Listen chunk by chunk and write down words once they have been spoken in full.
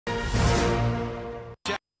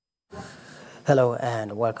Hello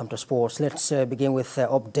and welcome to Sports. Let's begin with an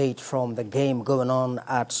update from the game going on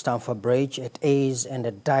at Stamford Bridge. It is in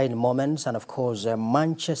the dying moments, and of course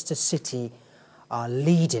Manchester City are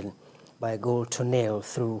leading by a goal to nil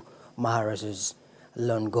through Mahrez's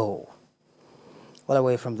lone goal. Well,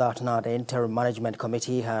 away from that now, the Interim Management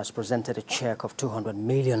Committee has presented a cheque of 200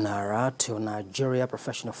 million naira to Nigeria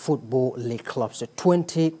Professional Football League clubs. The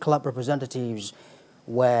 20 club representatives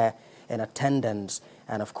were in attendance,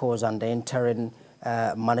 and of course on the Interim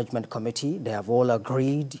Management Committee, they have all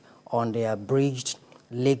agreed on the Abridged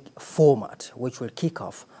league format, which will kick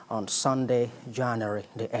off on Sunday, January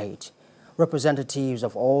the 8th. Representatives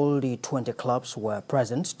of all the 20 clubs were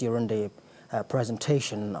present during the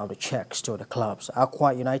presentation of the checks to the clubs.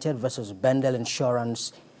 Aqua United versus Bendel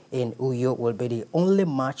Insurance in Uyo will be the only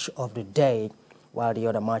match of the day, while the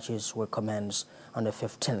other matches will commence on the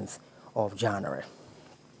 15th of January.